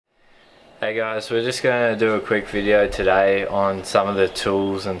Hey guys, we're just going to do a quick video today on some of the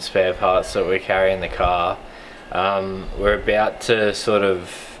tools and spare parts that we carry in the car. We're about to sort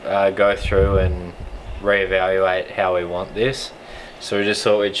of go through and reevaluate how we want this. So we just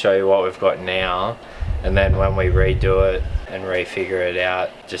thought we'd show you what we've got now, and then when we redo it and refigure it out,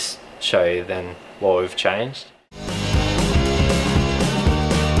 just show you then what we've changed.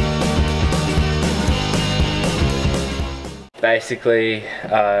 Basically,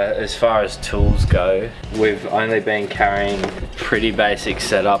 as far as tools go, we've only been carrying pretty basic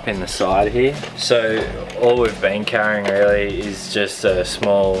setup in the side here. So all we've been carrying really is just a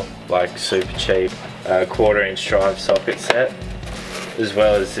small, like super cheap 1/4 inch drive socket set, as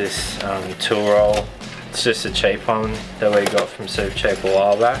well as this tool roll. It's just a cheap one that we got from Super Cheap a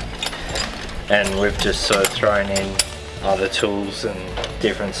while back, and we've just sort of thrown in other tools and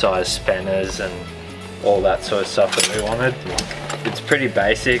different size spanners and all that sort of stuff that we wanted. It's pretty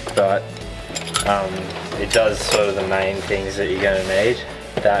basic, but it does sort of the main things that you're going to need,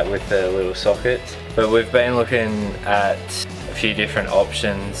 that with the little sockets. But we've been looking at a few different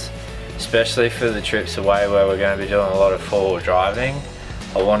options, especially for the trips away where we're going to be doing a lot of four-wheel driving.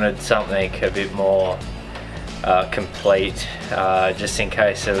 I wanted something a bit more complete, just in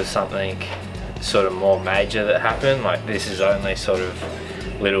case there was something sort of more major that happened. Like, this is only sort of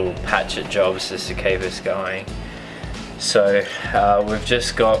little patchet jobs just to keep us going. So we've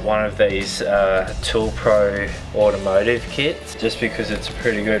just got one of these Tool Pro automotive kits, just because it's a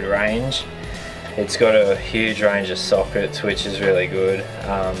pretty good range. It's got a huge range of sockets, which is really good.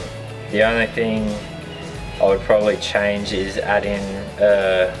 The only thing I would probably change is add in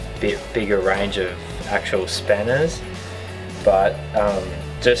a bit bigger range of actual spanners, but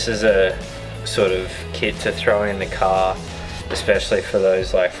just as a sort of kit to throw in the car, especially for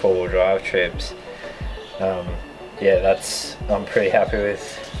those like four-wheel drive trips. Yeah, I'm pretty happy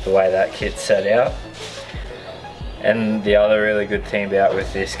with the way that kit's set out. And the other really good thing about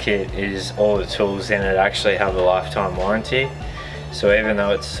with this kit is all the tools in it actually have a lifetime warranty. So even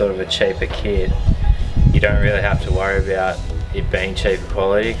though it's sort of a cheaper kit, you don't really have to worry about it being cheaper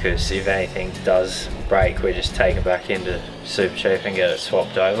quality, because if anything does break, we just take it back into Super Cheap and get it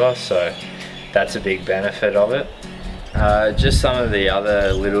swapped over. So that's a big benefit of it. Just some of the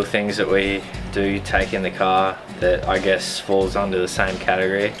other little things that we do take in the car that I guess falls under the same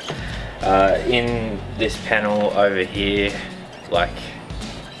category. In this panel over here, like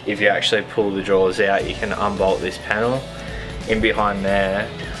if you actually pull the drawers out, you can unbolt this panel. In behind there,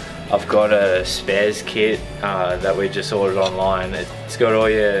 I've got a spares kit that we just ordered online. It's got all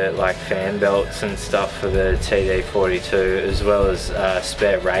your like fan belts and stuff for the TD42, as well as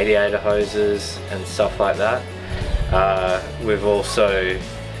spare radiator hoses and stuff like that. We've also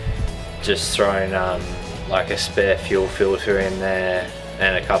just thrown like a spare fuel filter in there,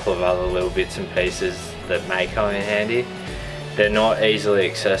 and a couple of other little bits and pieces that may come in handy. They're not easily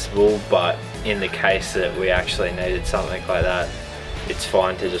accessible, but in the case that we actually needed something like that, it's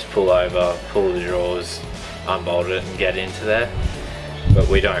fine to just pull over, pull the drawers, unbolt it and get into there. But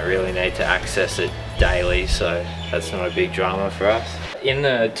we don't really need to access it daily, so that's not a big drama for us. In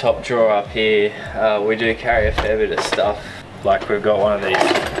the top drawer up here, we do carry a fair bit of stuff. Like, we've got one of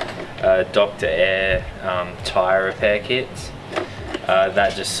these Dr. Air tyre repair kits.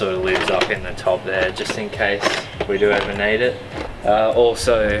 That just sort of lives up in the top there, just in case we do ever need it.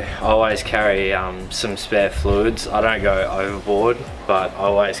 Also, I always carry some spare fluids. I don't go overboard, but I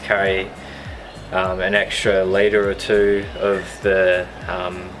always carry an extra litre or two of the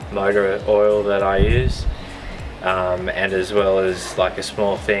motor oil that I use, and as well as like a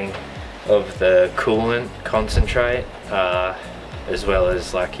small thing of the coolant concentrate, as well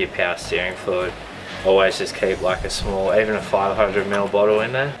as like your power steering fluid. Always just keep like a small, even a 500 ml bottle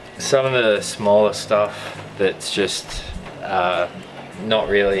in there. Some of the smaller stuff that's just not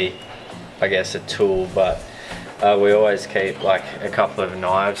really, I guess, a tool, but we always keep like a couple of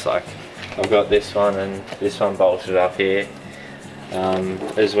knives. Like, I've got this one and this one bolted up here,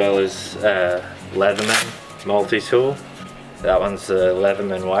 as well as Leatherman multi-tool. That one's the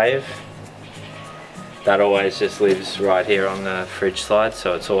Leatherman Wave. That always just lives right here on the fridge slide,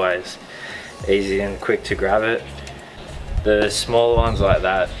 so it's always easy and quick to grab it. The smaller ones like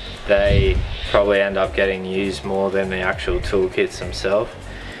that, they probably end up getting used more than the actual toolkits themselves,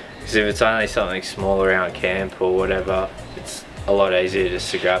 because if it's only something small around camp or whatever, it's a lot easier just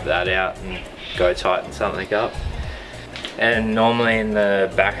to grab that out and go tighten something up. And normally in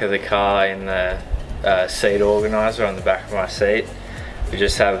the back of the car, in the seat organizer on the back of my seat, we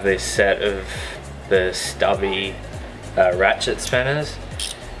just have this set of the stubby ratchet spanners,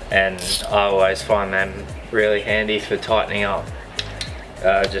 and I always find them really handy for tightening up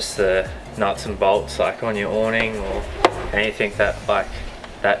just the nuts and bolts like on your awning or anything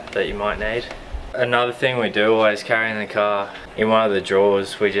that you might need. Another thing we do always carry in the car, in one of the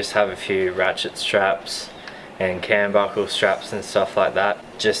drawers we just have a few ratchet straps and cam buckle straps and stuff like that,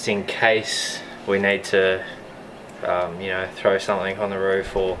 just in case we need to you know, throw something on the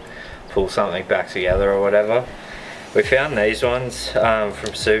roof or pull something back together or whatever. We found these ones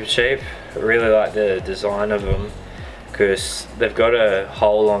from Super Cheap. I really like the design of them because they've got a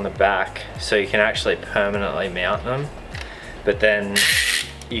hole on the back so you can actually permanently mount them, but then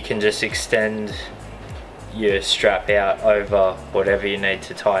you can just extend your strap out over whatever you need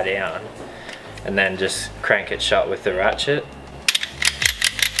to tie down and then just crank it shut with the ratchet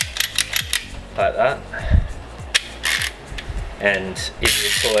like that. And if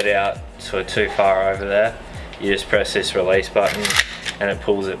you pull it out sort of too far over there, you just press this release button and it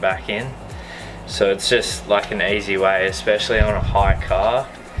pulls it back in. So it's just like an easy way, especially on a high car.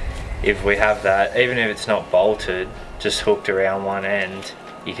 If we have that, even if it's not bolted, just hooked around one end,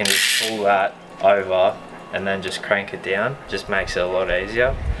 you can just pull that over and then just crank it down. Just makes it a lot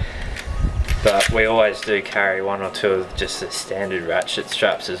easier. But we always do carry one or two of just the standard ratchet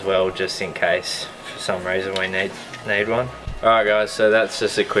straps as well, just in case for some reason we need one. Alright guys, so that's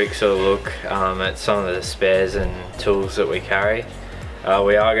just a quick sort of look at some of the spares and tools that we carry.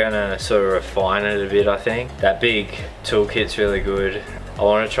 We are going to sort of refine it a bit, I think. That big toolkit's really good. I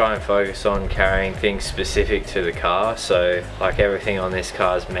want to try and focus on carrying things specific to the car, so like everything on this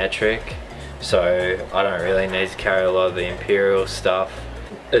car is metric, so I don't really need to carry a lot of the Imperial stuff,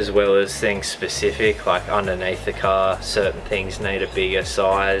 as well as things specific, like underneath the car, certain things need a bigger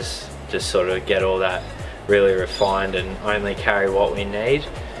size, just sort of get all that really refined and only carry what we need,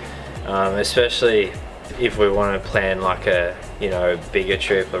 especially if we want to plan like a, you know, bigger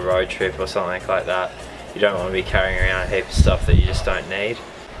trip, a road trip or something like that. You don't want to be carrying around a heap of stuff that you just don't need.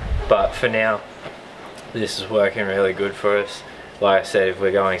 But for now, this is working really good for us. Like I said, if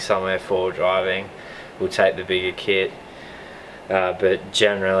we're going somewhere for driving, we'll take the bigger kit. But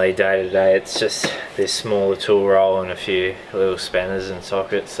generally, day to day, it's just this smaller tool roll and a few little spanners and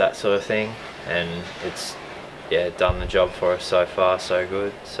sockets, that sort of thing. And it's, yeah, done the job for us so far, so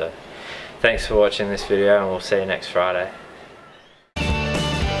good. So thanks for watching this video, and we'll see you next Friday.